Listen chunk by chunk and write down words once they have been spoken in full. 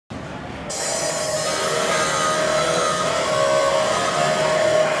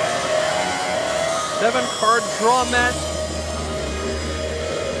7-card draw match.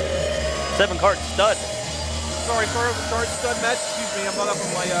 7-card stud. Sorry, card stud match. Excuse me, I'm not up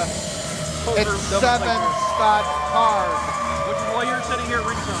on my It's 7 stud cards. Which is why you're sitting here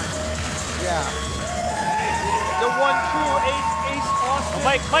ringside. Yeah. The one true Ace Austin.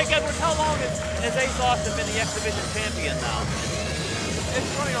 Mike Edwards, how long has Ace Austin been the X Division champion now? It's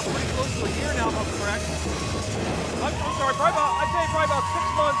running up pretty close to a year now, if I'm correct. I'm sorry, I'd say probably about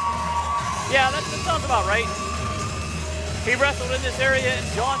 6 months. Yeah, that sounds about right. He wrestled in this area in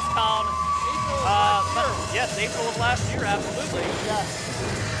Johnstown. Yes, April of last year, absolutely. Yes.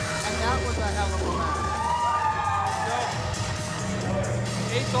 And that was a hell of a match.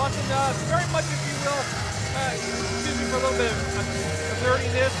 So, Ace Austin, very much, if you will, excuse me for a little bit of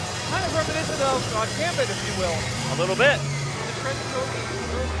dirtiness, kind of reminiscent of Gambit, if you will. A little bit.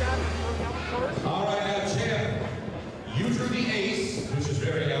 All right, now, champ, you drew the ace, which is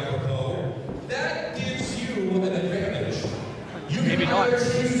very apropos. That gives you an advantage. You can either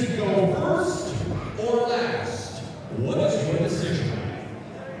choose to go first or last. What is your decision?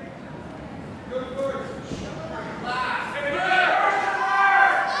 Go first.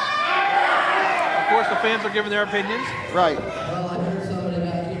 Of course, the fans are giving their opinions. Right. Well, I heard somebody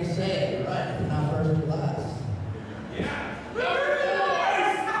back here say, right, not first or last.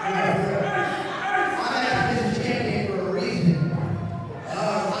 I'm an X champion for a reason. And I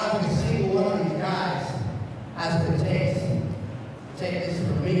don't think a single one of these guys has what it takes to take this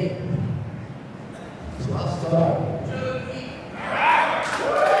from me. So I'll start.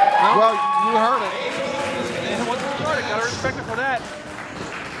 Well, you heard it. And once it started, gotta respect it for that.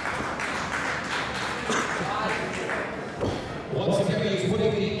 Once again, he's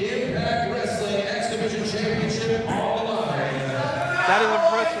putting the Impact Wrestling X Division Championship on the line. That is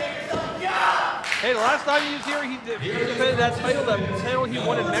impressive. Hey, the last time he was here, he defended that title he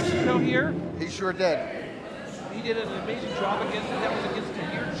won in Mexico here. He sure did. He did an amazing job against it. That was against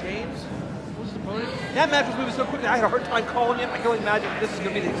James. Who was his opponent? That match was moving so quickly, I had a hard time calling it. I can only imagine this is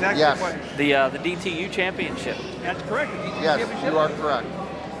going to be the exact same way. The DTU championship. That's correct. The DTU Yes, championship. you are correct.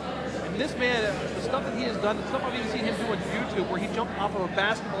 And this man, the stuff that he has done, the stuff I've even seen him do on YouTube, where he jumped off of a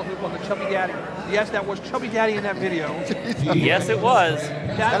basketball hoop on the Chubby Daddy. Yes, that was Chubby Daddy in that video. Yes, it was.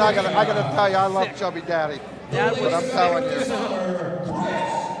 And I gotta tell you, I love Chubby Daddy. That But I'm telling you.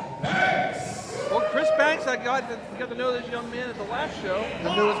 Well, Chris Banks, I got to know this young man at the last show.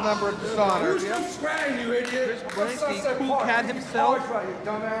 The newest member of Dishonor. Chris Banks, the cool cat himself.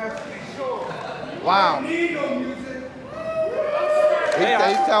 Wow. He's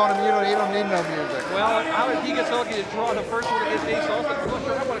telling him he don't need no music. Well, how did he get so lucky to draw the first one against Ace Austin? I'm not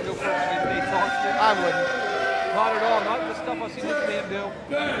sure I want to go first against Ace Austin. I wouldn't. Not at all. Not the stuff I've seen this man do.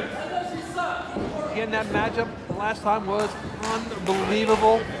 Again, that matchup last time was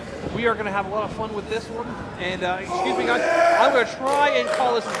unbelievable. We are going to have a lot of fun with this one. And excuse me, guys, I'm going to try and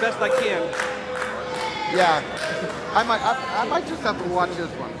call this as best I can. Yeah. I might just have to watch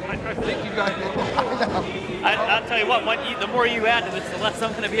this one. I think you guys will. I know. I'll tell you what, the more you add to this, the less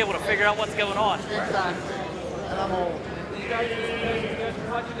I'm going to be able to figure out what's going on. Exactly. And I'm old. You guys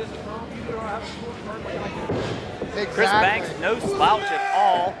are watching this at home. You don't have a scorecard like I do. Exactly. Chris Banks, no slouch at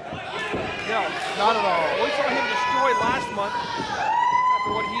all. No, Not at all. we saw him destroy last month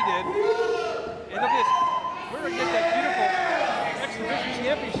after what he did. And look at this. We're going to get that beautiful X Division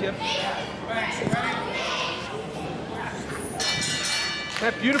championship.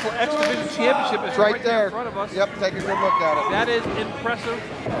 That beautiful X Division championship is Right there. in front of us. Yep, take a good look at it. That is impressive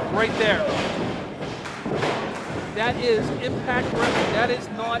right there. That is Impact Wrestling. That is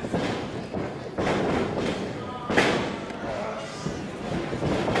not...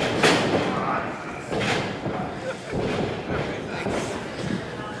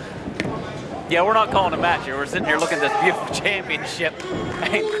 Yeah, we're not calling a match here. We're sitting here looking at this beautiful championship.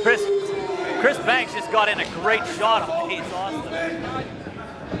 And Chris Banks just got in a great shot on Ace Austin.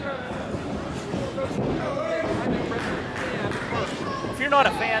 If you're not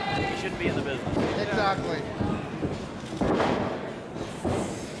a fan, you shouldn't be in the business. Exactly.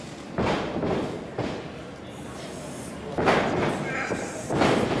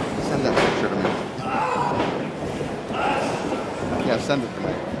 Send that picture to me. Yeah, send it to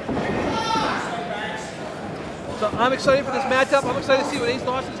me. So I'm excited for this matchup. I'm excited to see what Ace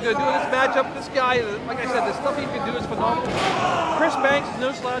Austin's going to do in this matchup. This guy, like I said, the stuff he can do is phenomenal. Chris Banks is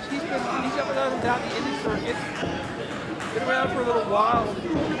no slouch. He's up and down the indie circuit. Been around for a little while.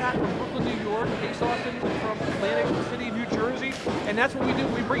 Cat from Brooklyn, New York. Ace Austin from Atlantic City, New Jersey. And that's what we do.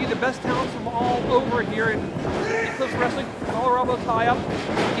 We bring you the best talents from all over here in Eclipse Wrestling, Colorado tie-up.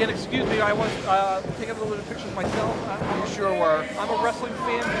 Again, excuse me, I was taking a little bit of pictures myself. You sure were. I'm a wrestling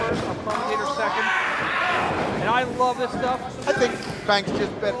fan first. I'm commentator second. And I love this stuff. I think Banks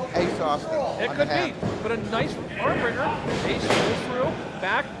just bit Ace Austin. It on could the be, hand. but a nice arm breaker. Ace goes through,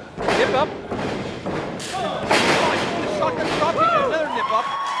 back, nip up. Shotgun drop kick and another nip up.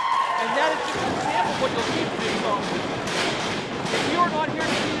 And that is just an example of what you'll see from Ace Austin. If you are not here to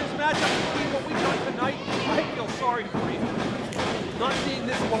see this matchup and see what we've done tonight, I feel sorry for you. Not seeing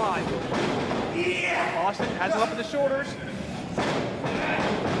this live. Austin has it up in the shoulders.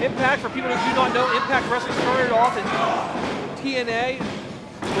 Impact, for people who do not know, Impact Wrestling started off in TNA. It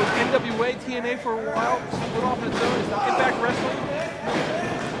was NWA, TNA for a while, split off on its own. It's now Impact Wrestling.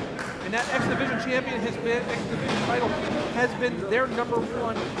 And that X Division champion has been, X Division title has been their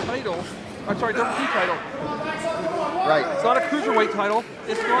 #1 title. I'm sorry, #2 title. Right. It's not a cruiserweight title.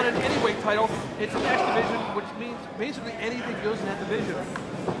 It's not an anyweight title. It's an X Division, which means basically anything goes in that division.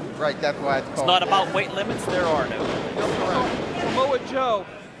 Right, that's why it's called. It's not about weight limits, there are no. Samoa Joe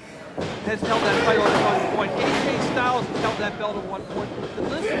has held that title at one point. AJ Styles has held that belt at one point. The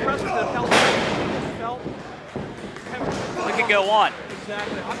list of wrestlers that have held that belt. We could go on.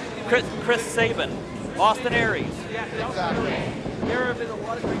 Exactly. Chris Sabin, Austin Aries. Yeah, exactly. There have been a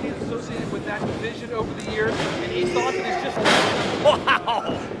lot of great names associated with that division over the years, and Ace Austin is just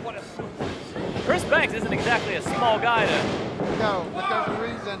wow. What a super. Chris Banks isn't exactly a small guy to. No, but there's a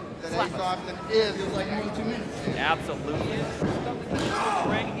reason that Ace Austin is like 2 minutes. Absolutely.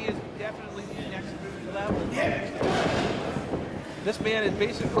 He is definitely the next level. This man is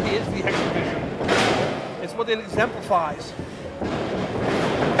basically the X Division. It's what it exemplifies.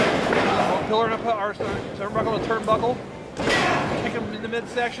 Pillar and a turnbuckle and a turnbuckle. Kick him in the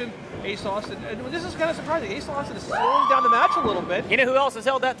midsection. Ace Austin. And this is kind of surprising. Ace Austin is slowing down the match a little bit. You know who else has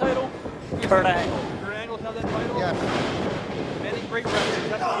held that title? Kurt Angle. Kurt Angle's held that title. Yes. Many great wrestlers.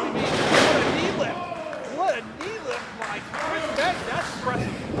 That's what we mean. What a knee lift. What a knee lift by Chris Banks. That's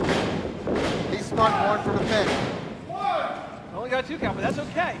impressive. He's not going for the pin. Only got 2 count, but that's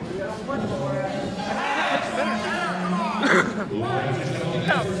okay.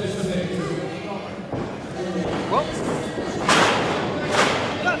 Well,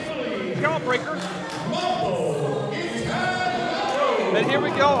 count breaker. And here we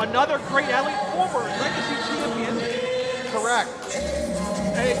go, another great athlete, former Legacy champion. Correct.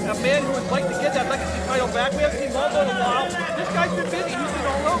 A man who would like to get that Legacy title back. We haven't seen Mambo in a while. This guy's been busy. He's been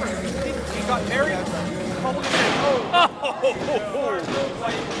all over. He got married. Mambo Italiano.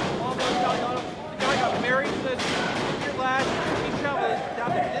 The guy got married to the lad. He traveled down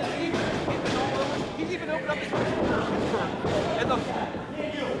to Disney. He's been all over. He's even opened up his own store in Pittsburgh.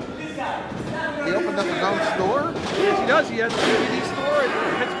 He opened up his own store? Yes, he does. He has a DVD store in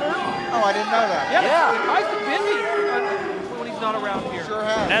Pittsburgh. Oh, I didn't know that. Yeah. The guy's been busy when he's not around here. Sure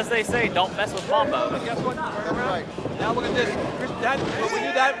has. And as they say, don't mess with Mambo. But guess what? That's right. Now look at this. We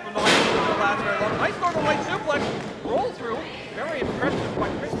knew that from the last round. Nice Northern Light suplex. Roll through. Very impressive by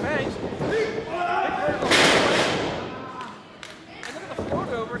Chris Banks. And look at the float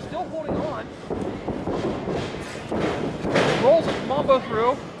over. Still holding on. Rolls Mambo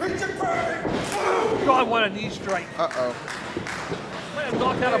through. God, what a knee strike. Uh-oh. Might have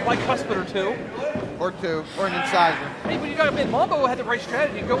knocked out a bicuspid or two. Or 2. Or an incisor. Hey, but you got to admit, Mambo had the right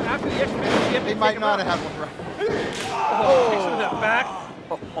strategy. Go after the X Division champion. He might not have one right. Oh, kicks him in the back.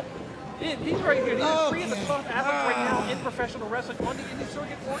 He's right here. These are 3 of the top athletes right now in professional wrestling on the indie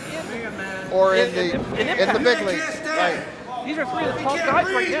circuit Or in the big league. Right. These are 3 of the top guys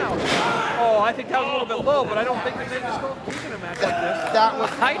right now. Oh, I think that was a little bit low, but I don't think that they disqualification in a match like this. That was.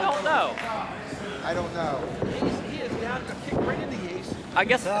 I don't know. I don't know. He is down to kick right in the ace. I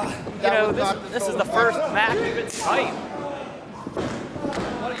guess, this is the first match of its type.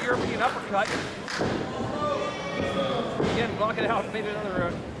 What a European uppercut. Again, knocking out, made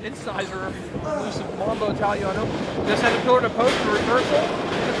another incisor, elusive Mambo Italiano. Just had a pillar to post for reversal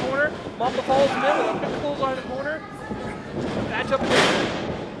in the corner. Mambo follows him in with a quick clothesline in the corner. Match up again.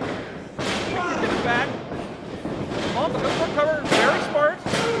 Get it back. Mambo goes for cover, very smart.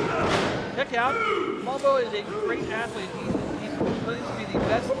 Check out. Mambo is a great athlete. He's going to be the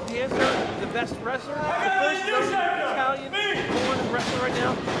best dancer, the best wrestler, the first known Italian-born wrestler right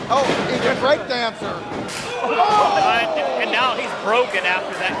now. Oh, he's a great dancer. And now he's broken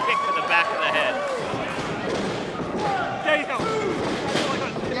after that kick to the back of the head. There you go.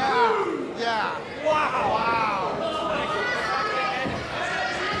 Yeah. Wow.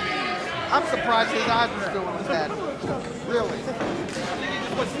 I'm surprised his eyes were still in his head. Really. I think he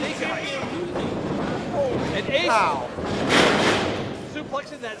just went snake eyes. And Ace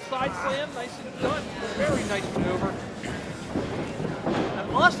suplexing that side slam, nice and done. Very nice maneuver.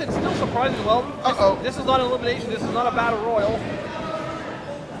 And Austin still surprisingly well. This is not an elimination. This is not a battle royal.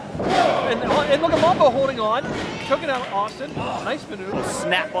 And look at Mambo holding on, choking out Austin. Nice maneuver.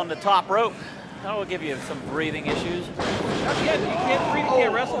 Snap on the top rope. That will give you some breathing issues. Again, you can't breathe, you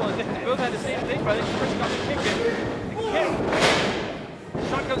can't wrestle. And they both had the same thing, but I think Chris got the kick in.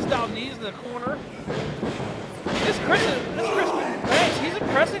 Shotgun style knees in the corner. This Chris Banks, he's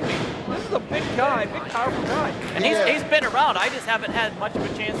impressing me. This is a big guy, big powerful guy. And he's been around. I just haven't had much of a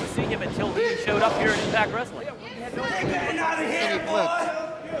chance to see him until he showed up here at Impact Wrestling.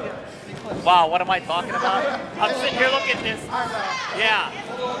 Wow, what am I talking about? I'm sitting here looking at this. Yeah.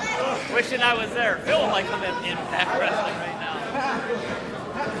 Wishing I was there. Feeling like I'm in Impact Wrestling right now.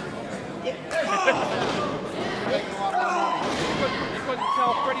 You couldn't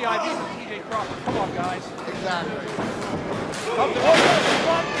tell Freddie IV from TJ Crawford. Come on, guys. Exactly. Up to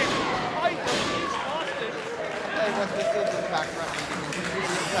one kick. Fight of East Austin. Hey, what this is Impact Wrestling.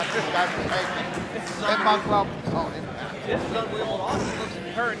 This guy's taking. And Monkwell. Oh, Impact. This is unbelievable. Austin looks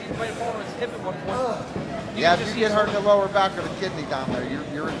hurt. He's playing ball on his hip at one point. Yeah, if you get hurt in the lower back or the kidney down there,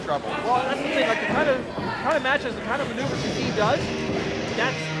 you're in trouble. Well, that's the thing. Like the kind of matches, the kind of maneuvers that he does,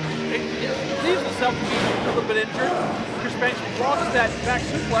 it leaves himself to be a little bit injured. Chris Banks blocks that back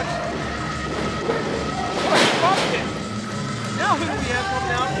suplex. What a bump kick. Now who do we have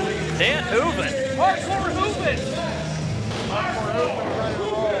coming out? Dan Hooven. Hardcore Hooven.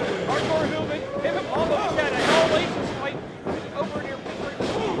 Hardcore Hooven. Him and Mambo just had a hell of a fight over near Pittsburgh.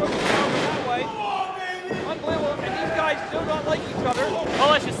 Broke down that way. Unbelievable. And these guys do not like each other. Well,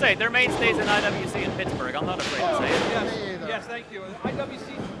 let's just say they're mainstays in IWC in Pittsburgh. I'm not afraid to say it. Yes, thank you.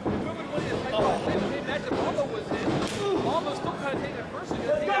 IWC. Hooven won his same match that Mambo was in. Mambo's still kind of taking it personally.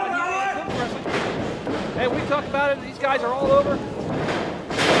 But he's really good wrestling. Hey, we talk about it. These guys are all over.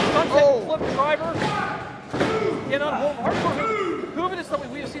 Sunset flip driver. And on home hardcore Hooven is something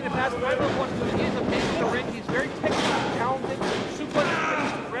we have seen in the past. I love watching him. He is amazing in the ring. He's very technically talented.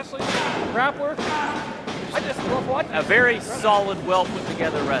 Suplex-based wrestling, grappler. I just love watching him. A very solid, well put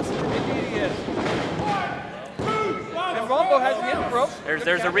together wrestler. Indeed he is. And Mambo has the end ropes.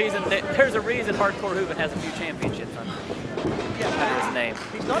 There's a reason Hardcore Hooven has a few championships under his name.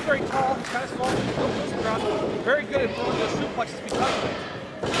 He's not very tall. He's kind of small. He's still pushing around. Very good at throwing those suplexes because of it.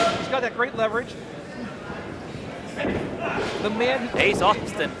 He's got that great leverage. The man who Ace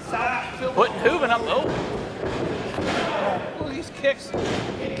Austin putting Hooven up. Oh, these kicks.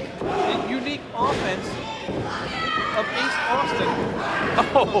 The unique offense of Ace Austin.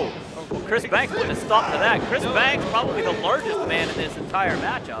 Oh, Chris Banks putting a stop to that. Chris Banks probably the largest man in this entire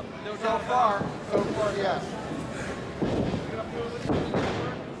matchup. So far, yes.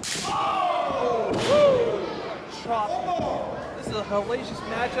 Chop. This is a hellacious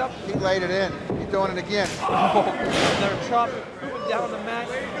matchup. He laid it in. He's doing it again. They're chopping Hooven down on the mat.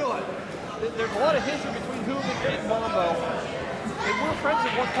 There's a lot of history between Hooven and Mambo. They were friends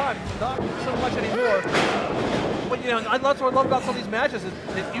at one time, not so much anymore. But you know, that's what I love about some of these matches is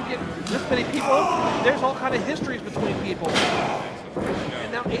that you get this many people, there's all kind of histories between people.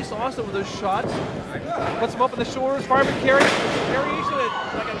 And now Ace Austin with those shots, puts him up in the shoulders, fireman carry, variation of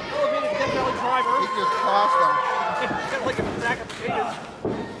like an elevated Death Valley driver. He just tossed him. Kind of like a sack of potatoes.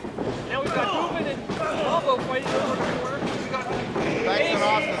 Now we've got Hooven and Mambo fighting over the corner. We got Banks and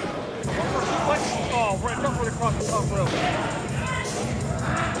Austin. Oh, right across the top rope.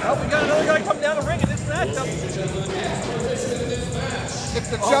 Oh, we got another guy coming down the ring in this matchup. It's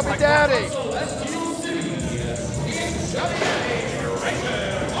the Chubby Daddy.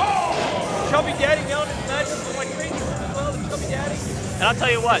 Chubby Daddy down in this matchup with my crazy well, the Chubby Daddy. And I'll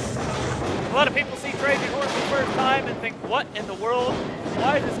tell you what, a lot of people see Trajan for the first time and think, what in the world?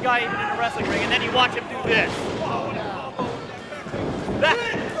 Why is this guy even in a wrestling ring? And then you watch him do this. That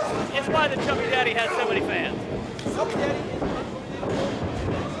is why the Chubby Daddy has so many fans. Chubby Daddy is unbelievable.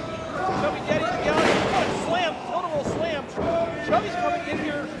 Chubby Daddy together. Slam, total slam. Chubby's coming in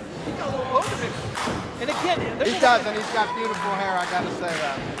here. He's got a little motive. And again, He does, and he's got beautiful hair, I gotta say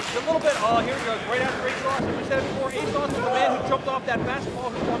that. A little bit, here he goes, right after Ace Austin. We said it before, Ace Austin was the man who jumped off that basketball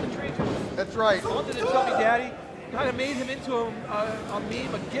who won the Trajan. That's right. Onto the Chubby Daddy. Kind of made him into a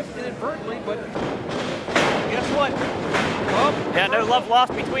meme, a gift inadvertently, but guess what? Well, Yeah, no love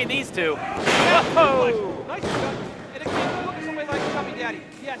lost between these two. Whoa! Nice shot. And again, look at somebody like Chubby Daddy.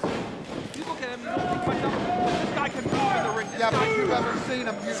 Yes, you look at him, you don't think much of him. This guy can move in the ring. This Yeah, but guy if you've ever seen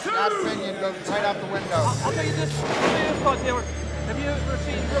him, that opinion goes right out the window. I'll tell you this, Todd Taylor. Have you ever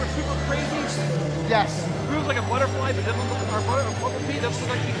seen Super Crazy? Yes. Moves like a butterfly, but doesn't look, or a bumblebee doesn't look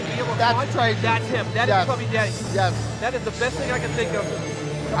like he can be able to fly. That's Trajan. That's him. That is Chubby Daddy. Yes. That is the best thing I can think of.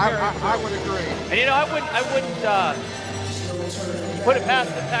 I would agree. And you know, I wouldn't put it past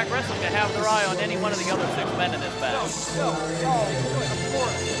Impact Wrestling to have their eye on any one of the other 6 men in this match. No. Oh, of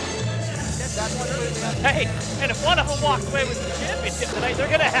course. Hey, and if one of them walks away with the championship tonight, they're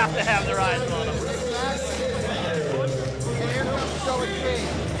going to have their eyes on them. And here comes Joey King.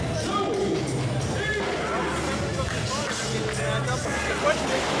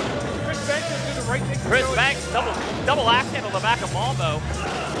 Chris Banks will do the right thing. Chris Banks double axe handle the back of Mambo.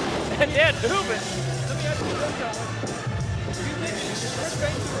 And then Hooven. Let me ask you this, Alan. Do you think Chris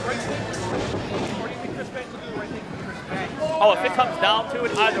Banks will do the right thing for Hooven, or do you think Chris Banks will do the right thing for Chris Banks? Oh, if it comes down to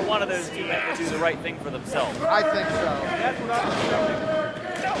it, either one of those two men will do the right thing for themselves. I think so. That's what I'm expecting.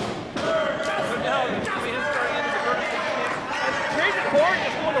 So now, him starting into the verdict. And Trajan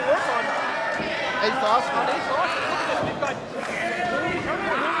just going to work on Ace Austin. Ace Austin. Look at this. We've got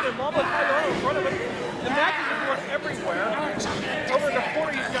Hooven and Mambo tied in front of him. The matches are going everywhere. Over in the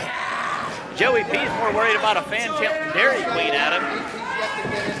corner, he's got Joey P's more worried about a fan chanting Dairy Queen at him. He's yet to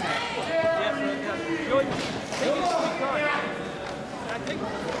get in there. Yeah. Joey, take his sweet time. I think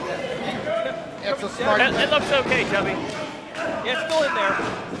It's a smart It looks okay, Chubby. yeah, it's still in there.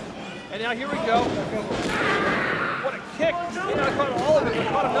 And now here we go. What a kick. He not caught all of it, but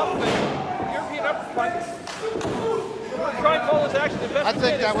caught enough of it. European uppercut. Try and call his action the best I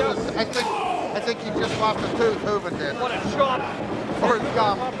think he that can. was. I think he just lost a tooth. Hooven did. What a chop. Or his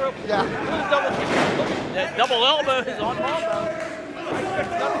gum. Yeah. Double kick. That double elbow is on Mambo. I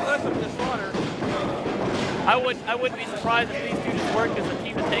expect nothing less of Dishonor. I wouldn't be surprised if these two just worked as a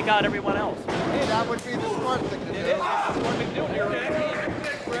team to take out everyone else. Hey, that would be the smart thing to do. It is. It's what they're doing here.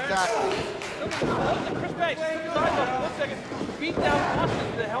 Exactly. Chris Banks, side hustle, 1 second. Beat down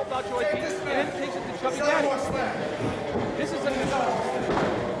Austin to help out Joey P. And then takes it to Chubby Daddy. This is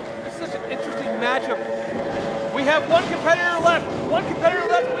such an interesting matchup. We have one competitor left.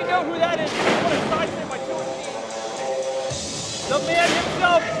 We know who that is. What a sidestep by Joey P. The man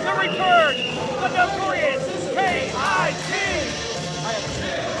himself, the return, the notorious K.I.T.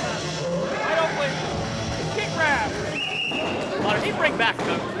 I don't win. Kick Raff. Oh, did he bring back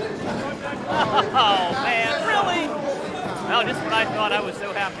Cook? Oh, man, really? Well, just when I thought I was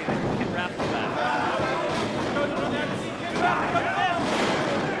so happy that Kid Raff was back.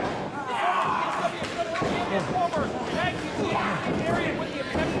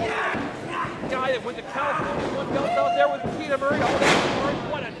 Guy that went to California, won belts out there with Tina Murray, all that hard,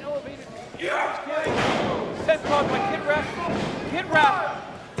 what an elevated carry. Sent on by Kid Raff. Kid Raff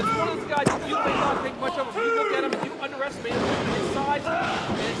is one of those guys that you may not think much of him. You look at him and you underestimate him, his size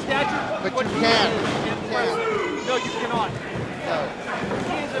and his stature. But what you he can. is impressive. No, you cannot. No.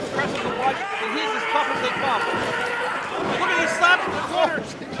 He is impressive to watch, and he's as tough as they come. Look at these slaps in the corner.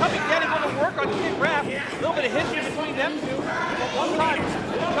 Chubby Daddy going to work on Kid Raff. A little bit of history between them two. But one time,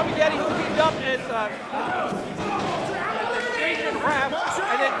 Chubby Daddy teamed up as Trajan and Raff,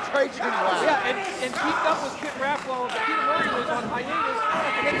 and then Trajan Raff. Yeah, and teamed up with Kid Raff while Tina Murray was on hiatus,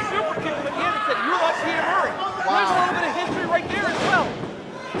 and then super kicked him at the end and said, "You're like Tina Murray." Wow. There's a little bit of history right there as well.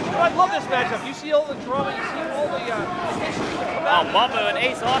 So I love this matchup. You see all the drama, you see all the history that come out. Mambo and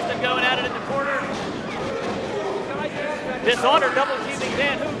Ace Austin going at it in the corner. Dishonor double teaming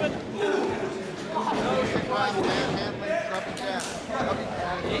Dan Hooven.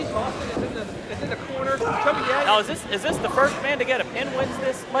 Ace Austin is in the corner. Chubby Daddy. Now, is this the first man to get a pin wins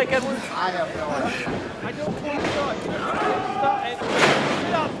this, Mike Edwards? I have no idea. I don't think so. And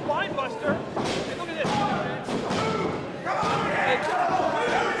get out spine buster. And look at this.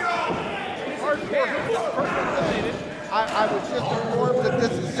 Hardcore Hooven is the first one eliminated. I was just informed that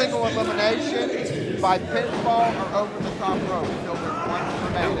this is single elimination by pinfall or over the top rope. So there's one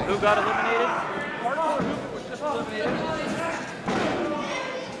remaining. Who got eliminated? Hardcore Hooven was just eliminated.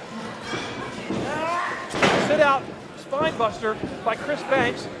 Sit out spine buster by Chris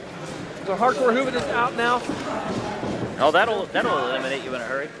Banks. So Hardcore Hooven is out now. Oh, that'll eliminate you in a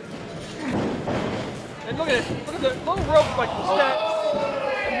hurry. And look at this. Look at the little rope by Stat.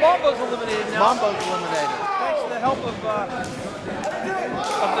 And Mambo's eliminated now. Mambo's eliminated. Thanks to the help of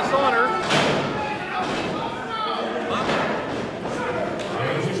Dishonor.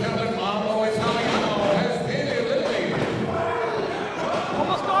 Ladies and gentlemen, Mambo Italiano has been eliminated.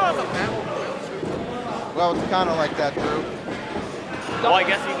 Almost got him. Well, it's kind of like that, Drew. Well, I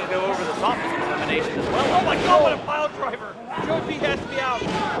guess he can go over the top as an elimination as well. Oh my God, what a pile driver. Joe P has to be out.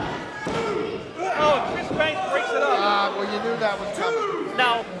 Oh, and Chris Banks breaks it up. Well, you knew that was coming.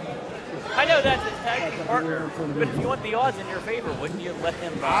 Now, I know that's his tag team partner, but if you want the odds in your favor, wouldn't you let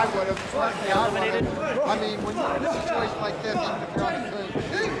him I would have certainly eliminated? I mean, when you're in a situation like this, even if you're on the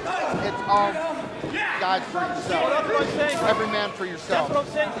team, it's all guys for yourself. Well, that's what I'm saying. Every man for yourself. That's what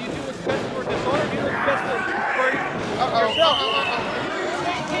I'm saying. Do you do what's best for Dishonor? Do you do what's best for yourself?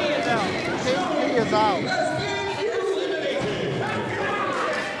 He is out. He is out.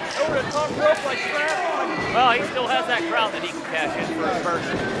 Over the top rope like Raff. Well, he still has that crown that he can cash in for his first.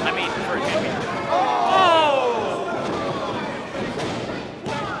 I mean, for a champion. Oh!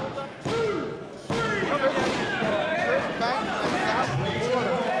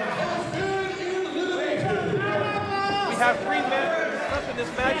 We have 3 men left in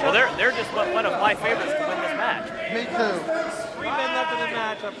this match. Well, they're just one of my favorites to win this match. Me too. 3 men left in the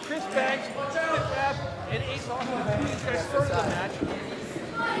match. Chris Banks, Raff, and Ace Austin. These guys started the match.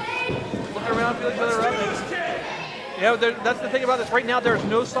 Looking around, feel each other up. Yeah, that's the thing about this. Right now, there's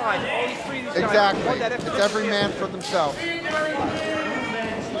no sides. All these 3 of these guys want that Exactly. It's every man for themselves. Here we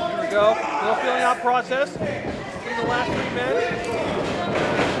go. Little feeling out process. In the last 3 men.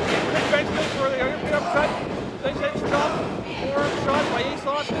 Chris Banks goes for the uppercut. Nice head shot. Forearm shot by Ace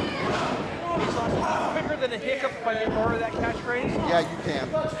Austin. Ace Austin quicker than a hiccup if I can borrow that catchphrase. Yeah, you can.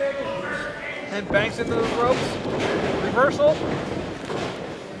 And Banks into the ropes. Reversal.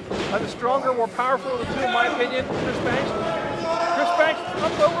 The stronger, more powerful of the 2, in my opinion. Chris Banks. Chris Banks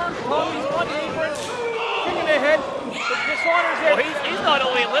comes over. He's on the apron. Kicking the head. But Dishonor's head. Well, he's not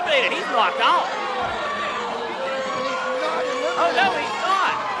only eliminated, he's knocked out. Oh, no, he's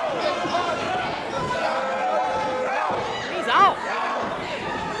not. He's out.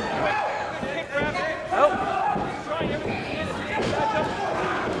 Oh. He's trying everything he can to get the match up.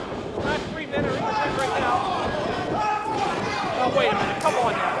 The last 3 men are in the ring right now. Oh, wait a minute. Come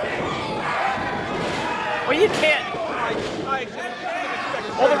on now. Well, you can't.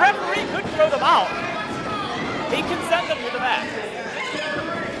 Well, the referee could throw them out. He can send them to the mat.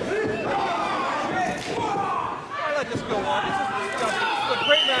 I let this go on. This is a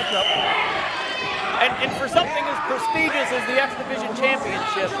great matchup. And for something as prestigious as the X Division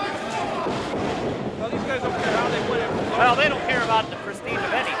Championship. Well, these guys don't care how they win it. Well, they don't care about the prestige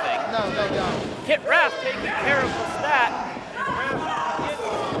of anything. No, they don't. Kit Raff taking care of the stat.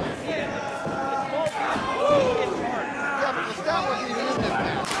 Yeah, but the stat wasn't even in this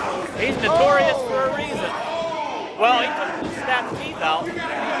match. He's notorious for a reason. Well, he took the stat's teeth out.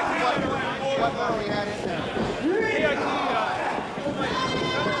 What more we had in there?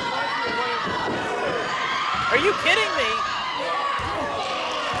 Are you kidding me?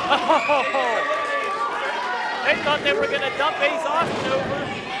 Oh. They thought they were going to dump Ace Austin over,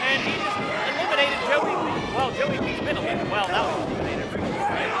 and he just eliminated Joey B. Well, Joey B's been eliminated. Well, now he's eliminated.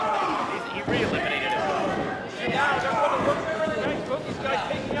 He re-eliminated him. And now they're going to look for the guys. Both these guys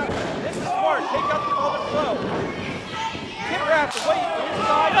taking out. This is smart. Take out the other flow. Kit Raff, the way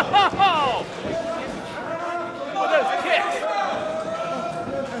inside. Oh! Look at those kicks.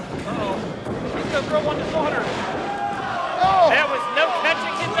 Uh-oh. He's going to throw one to Dishonor. Oh! There was no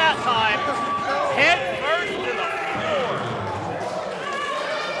catching him that time. Head first to the floor.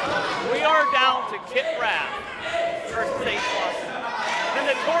 We are down to Kit Raff versus Ace Austin. The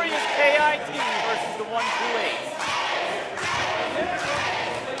notorious KIT versus the 1-2 Ace.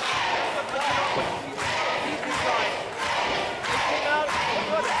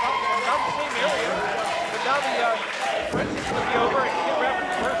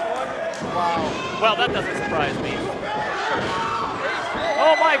 Wow. Well, that doesn't surprise me.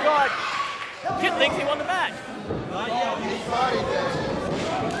 Oh my God! Kit thinks he won the match. He thought he did.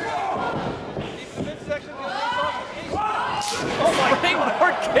 Oh my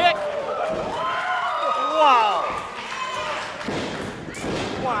springboard kick! Wow!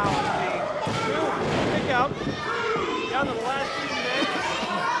 Wow, Steve. Kick out. Down to the last 2 minutes.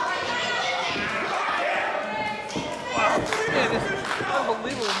 Wow. Man, this is an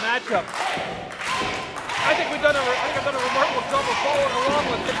unbelievable matchup. I think I've done a remarkable job of following along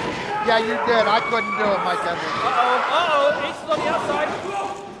with it. Yeah, you did. I couldn't do it, Mike Edwards. Uh-oh. Ace is on the outside.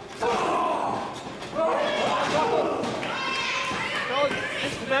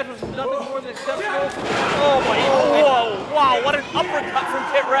 This match was nothing more than exceptional. Oh my God. Whoa, wow, what an uppercut from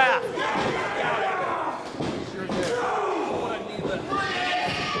Kit Raff. Sure did. What a knee lift.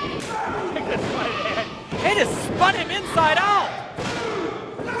 Kick this right ahead. It just spun him inside out.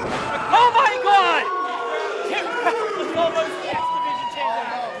 Oh my God! Kit Raff was almost the X Division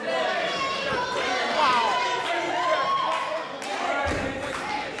champion. Wow.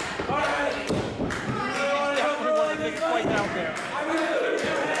 He's definitely one of the biggest fights out there.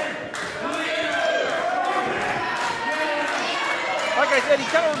 Like I said, he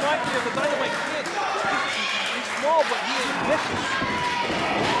kind of reminds me of the Dynamite Kid. He's small, but he is vicious.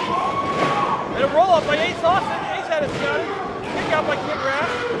 And a roll-up by Ace Austin. Ace had it scouted. Kick out by Kit Raff.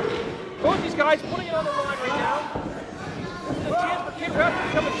 Both these guys putting it on the line right now. This is a chance for Kid Raff to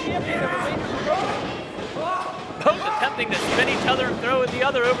become a champion of a major promotion. Both attempting to spin each other and throw the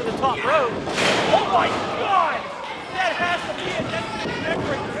other over the top rope. Oh my God! That has to be it. That's the neck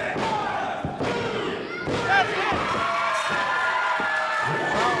breaker. That's it.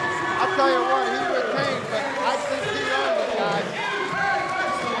 I'll tell you what, he retained, but I think he earned it, guys.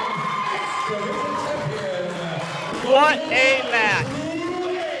 What a match.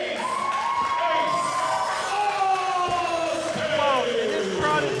 Wow, and this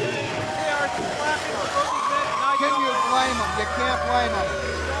crowd is sitting there clapping for both these men. And Can you blame him? You can't blame him.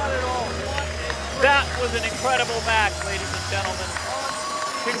 Not at all. That was an incredible match, ladies and gentlemen.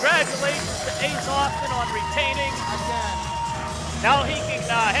 Congratulations to Ace Austin on retaining. Now he can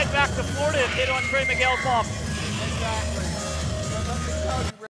head back to Florida and hit on Trey Miguel's office.